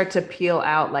when you start to peel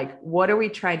out, like, what are we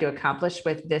trying to accomplish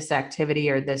with this activity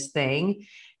or this thing?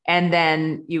 And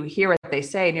then you hear what they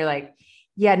say and you're like,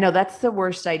 yeah, no, that's the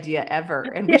worst idea ever.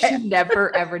 And we should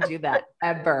never, ever do that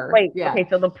ever. Wait, okay.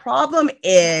 So the problem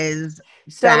is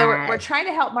we're trying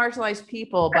to help marginalized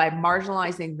people by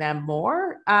marginalizing them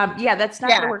more. That's not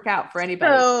going to work out for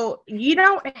anybody. So you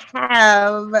don't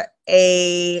have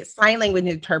a sign language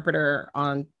interpreter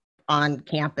on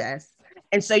campus.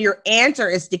 And so your answer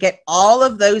is to get all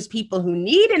of those people who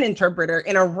need an interpreter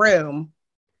in a room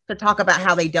to talk about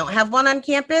how they don't have one on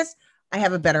campus. I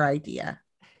have a better idea.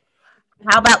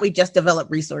 How about we just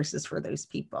develop resources for those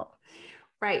people?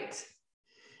 Right.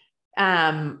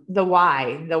 The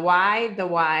why.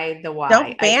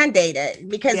 Don't Band-Aid it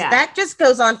because that just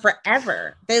goes on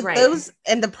forever. Those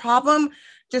and the problem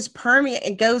just permeate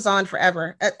and goes on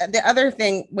forever. The other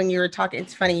thing, when you were talking,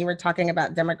 it's funny, you were talking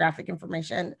about demographic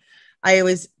information. I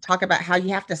always talk about how you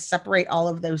have to separate all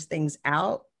of those things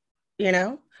out,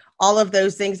 all of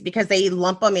those things, because they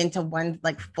lump them into one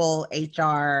like full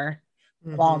HR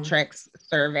Qualtrics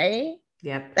survey.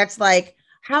 Yep. That's like,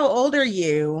 how old are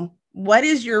you? What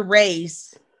is your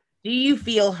race? Do you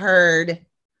feel heard?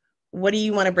 What do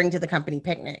you want to bring to the company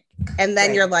picnic? And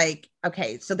then you're like,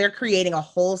 okay, so they're creating a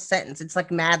whole sentence. It's like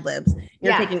Mad Libs.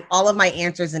 You're taking all of my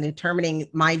answers and determining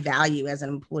my value as an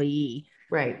employee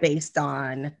based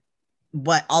on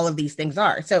what all of these things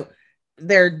are. So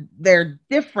they're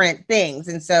different things.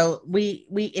 And so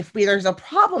if there's a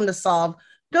problem to solve,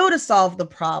 go to solve the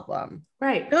problem.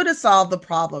 Right. Go to solve the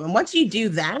problem. And once you do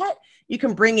that, you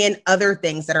can bring in other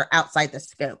things that are outside the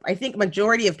scope. I think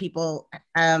majority of people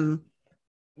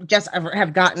just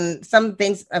have gotten, some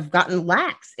things have gotten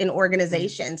lax in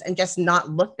organizations and just not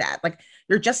looked at. Like,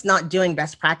 you're just not doing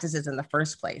best practices in the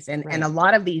first place. And a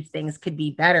lot of these things could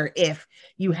be better if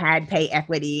you had pay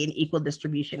equity and equal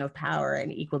distribution of power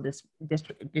and equal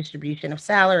distribution of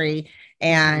salary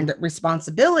and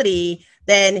responsibility.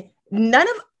 Then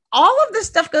all of this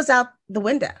stuff goes out the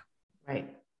window. Right.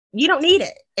 You don't need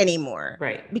it anymore.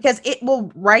 Right. Because it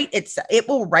will right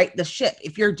the ship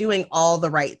if you're doing all the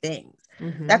right things.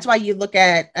 Mm-hmm. That's why you look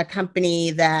at a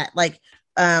company that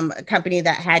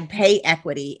had pay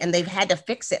equity, and they've had to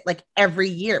fix it like every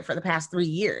year for the past 3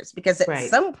 years, because at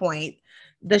some point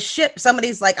the ship,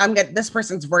 somebody's like, this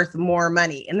person's worth more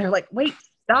money. And they're like, wait,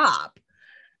 stop.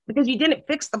 Because you didn't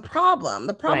fix the problem.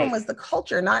 The problem was the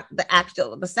culture, not the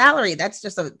salary. That's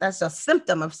a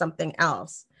symptom of something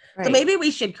else. Right. So maybe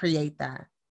we should create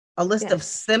a list of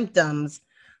symptoms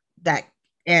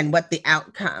and what the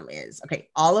outcome is. Okay,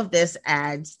 all of this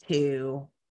adds to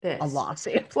a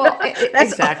lawsuit. Well,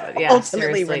 that's exactly. Yeah,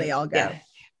 ultimately where they all go. Yeah.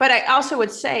 But I also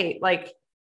would say, like,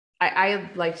 I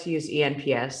like to use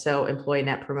ENPS, so Employee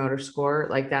Net Promoter Score.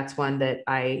 Like, that's one that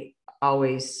I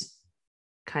always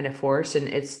kind of force. And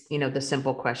it's, the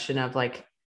simple question of, like,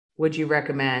 would you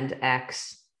recommend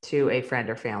X to a friend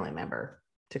or family member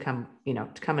to come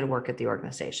and work at the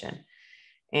organization?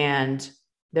 And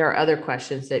there are other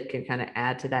questions that can kind of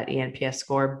add to that ENPS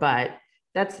score, but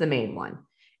that's the main one.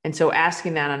 And so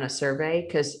asking that on a survey,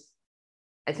 because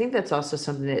I think that's also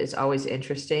something that is always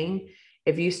interesting.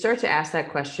 If you start to ask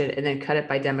that question and then cut it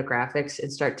by demographics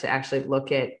and start to actually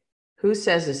look at who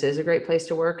says this is a great place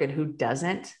to work and who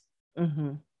doesn't,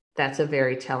 that's a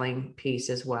very telling piece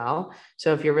as well.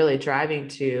 So if you're really driving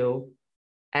to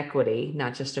equity,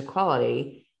 not just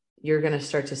equality, you're going to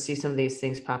start to see some of these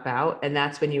things pop out. And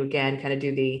that's when you, again, kind of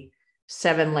do the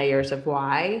 7 layers of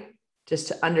why, just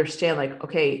to understand, like,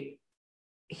 okay,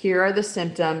 here are the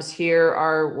symptoms, here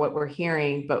are what we're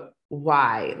hearing, but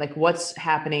why? Like, what's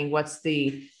happening? What's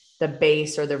the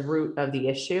base or the root of the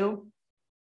issue?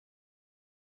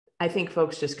 I think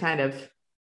folks just kind of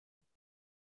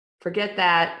forget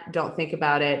that, don't think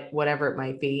about it, whatever it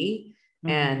might be.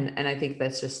 And I think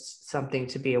that's just something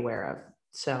to be aware of.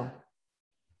 So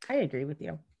I agree with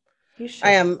you. You should.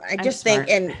 I just think,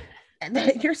 and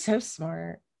you're so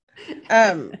smart.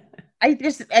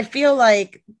 I feel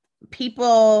like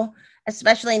people,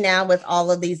 especially now with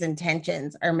all of these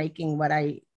intentions, are making what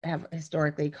I have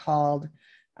historically called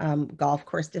golf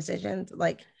course decisions.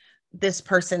 Like, this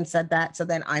person said that, so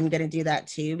then I'm going to do that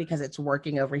too, because it's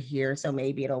working over here. So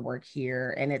maybe it'll work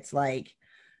here. And it's like,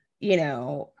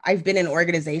 I've been in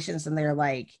organizations and they're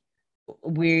like,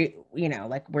 we're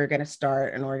going to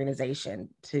start an organization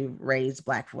to raise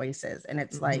Black voices. And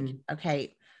it's like,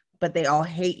 okay, but they all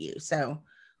hate you. So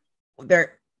do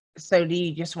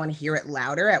you just want to hear it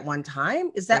louder at one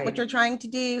time? Is that what you're trying to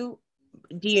do?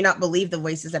 Do you not believe the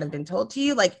voices that have been told to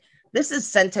you? Like, this is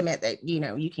sentiment that,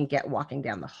 you can get walking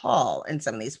down the hall in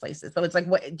some of these places. So it's like,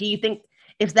 what do you think,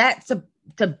 if that's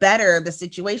to better the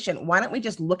situation, why don't we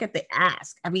just look at the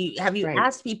ask? Have you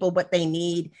asked people what they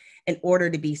need in order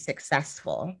to be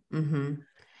successful? And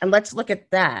let's look at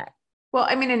that. Well,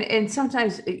 I mean, and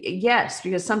sometimes, yes,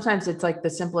 because sometimes it's like the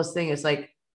simplest thing is like,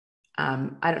 I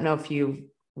don't know if you've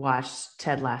watched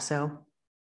Ted Lasso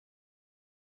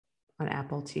on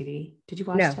Apple TV. Did you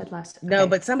watch Ted Lasso? Okay. No,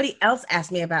 but somebody else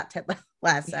asked me about Ted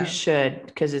Lasso. You should,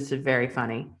 because it's very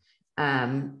funny.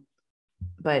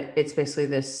 But it's basically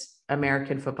this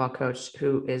American football coach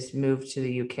who is moved to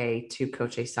the UK to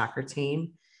coach a soccer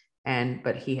team.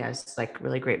 But he has like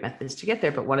really great methods to get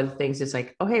there. But one of the things is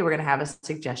like, oh, hey, we're going to have a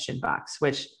suggestion box,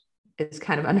 which is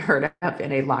kind of unheard of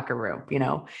in a locker room,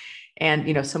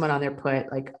 and, someone on there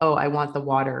put like, oh, I want the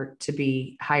water to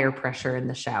be higher pressure in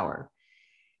the shower.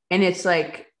 And it's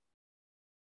like,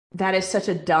 that is such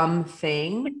a dumb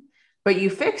thing, but you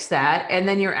fix that and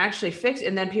then you're actually fixed.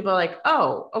 And then people are like,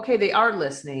 oh, okay, they are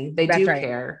listening. They do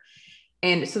care.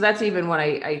 And so that's even what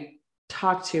I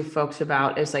talk to folks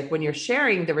about, is like, when you're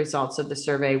sharing the results of the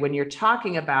survey, when you're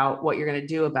talking about what you're going to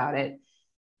do about it,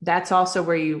 that's also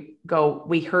where you go,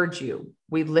 we heard you,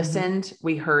 we listened,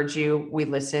 we heard you, we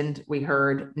listened, we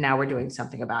heard, now we're doing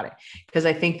something about it. Because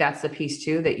I think that's the piece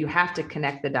too, that you have to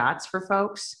connect the dots for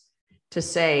folks to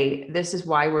say, this is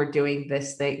why we're doing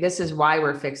this thing. This is why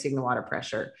we're fixing the water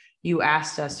pressure. You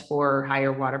asked us for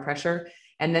higher water pressure.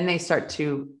 And then they start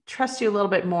to trust you a little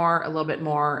bit more,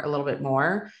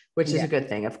 which is a good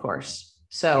thing, of course.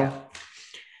 So,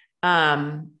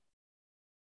 all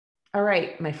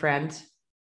right, my friend,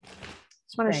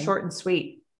 just want to short and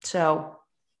sweet. So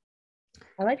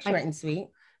I like short and sweet.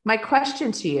 My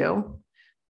question to you,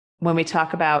 when we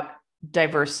talk about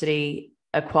diversity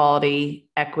equality,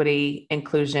 equity,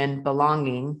 inclusion,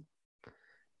 belonging,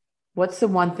 what's the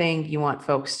one thing you want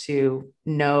folks to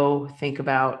know, think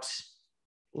about,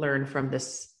 learn from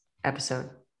this episode?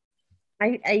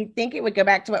 I think it would go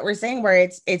back to what we're saying, where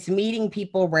it's meeting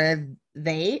people where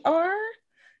they are,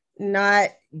 not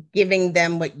giving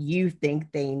them what you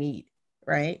think they need,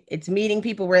 right? It's meeting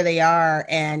people where they are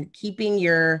and keeping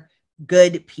your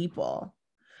good people,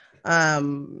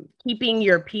 keeping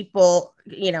your people,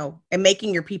 and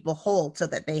making your people whole so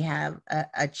that they have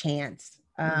a chance.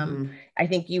 I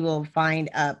think you will find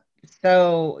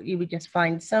you would just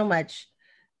find so much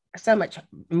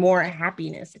more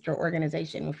happiness at your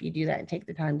organization if you do that and take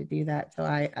the time to do that. So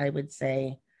I would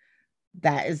say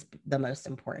that is the most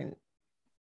important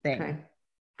thing. Okay,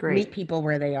 great. Meet people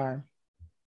where they are.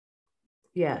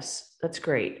 Yes, that's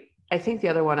great. I think the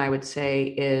other one I would say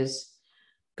is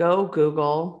go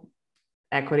Google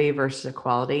equity versus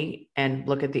equality and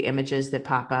look at the images that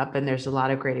pop up. And there's a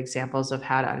lot of great examples of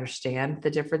how to understand the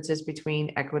differences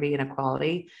between equity and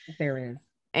equality. There is.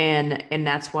 And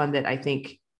that's one that I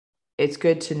think it's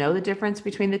good to know the difference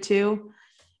between the two,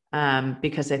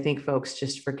 because I think folks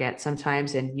just forget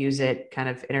sometimes and use it kind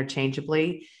of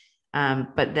interchangeably.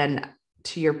 But then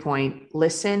to your point,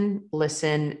 listen,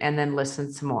 and then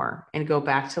listen some more and go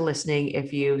back to listening.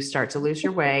 If you start to lose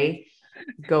your way,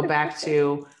 go back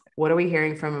to what are we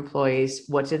hearing from employees?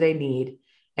 What do they need?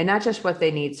 And not just what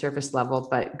they need surface level,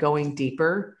 but going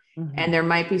deeper. Mm-hmm. And there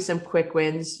might be some quick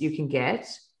wins you can get,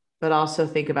 but also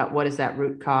think about what is that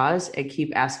root cause and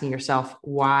keep asking yourself,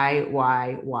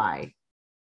 why?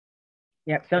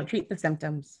 Yep. Don't treat the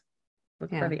symptoms. Look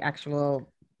for the actual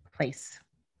place.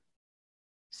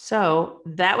 So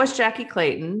that was Jackie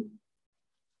Clayton.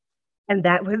 And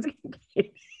that was,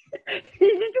 did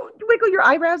you wiggle your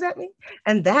eyebrows at me?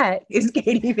 And that is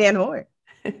Katie Van Horn.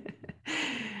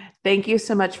 Thank you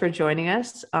so much for joining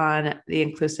us on the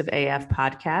Inclusive AF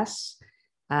podcast.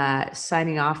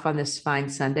 Signing off on this fine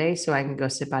Sunday so I can go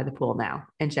sit by the pool now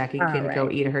and Jackie can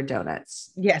go eat her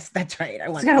donuts. Yes, that's right. I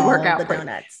want to work out the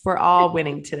donuts. We're all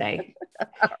winning today.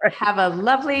 Right. Have a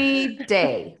lovely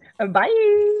day.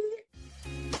 Bye.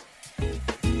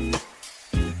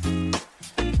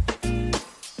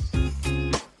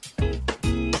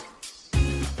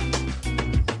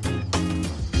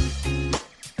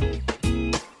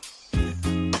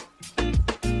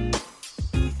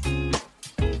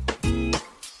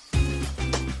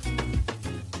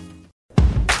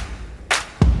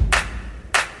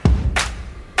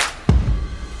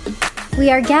 We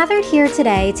are gathered here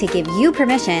today to give you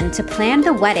permission to plan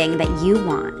the wedding that you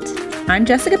want. I'm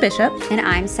Jessica Bishop. And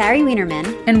I'm Sari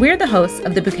Wienerman. And we're the hosts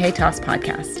of the Bouquet Toss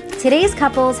podcast. Today's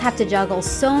couples have to juggle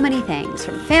so many things,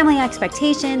 from family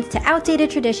expectations to outdated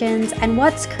traditions and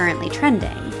what's currently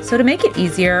trending. So to make it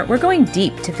easier, we're going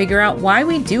deep to figure out why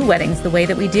we do weddings the way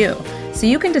that we do, so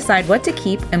you can decide what to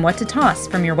keep and what to toss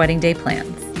from your wedding day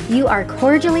plans. You are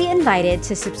cordially invited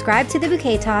to subscribe to the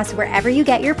Bouquet Toss wherever you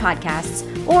get your podcasts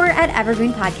or at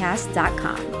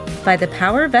evergreenpodcast.com. By the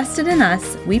power vested in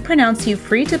us, we pronounce you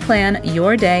free to plan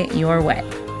your day your way.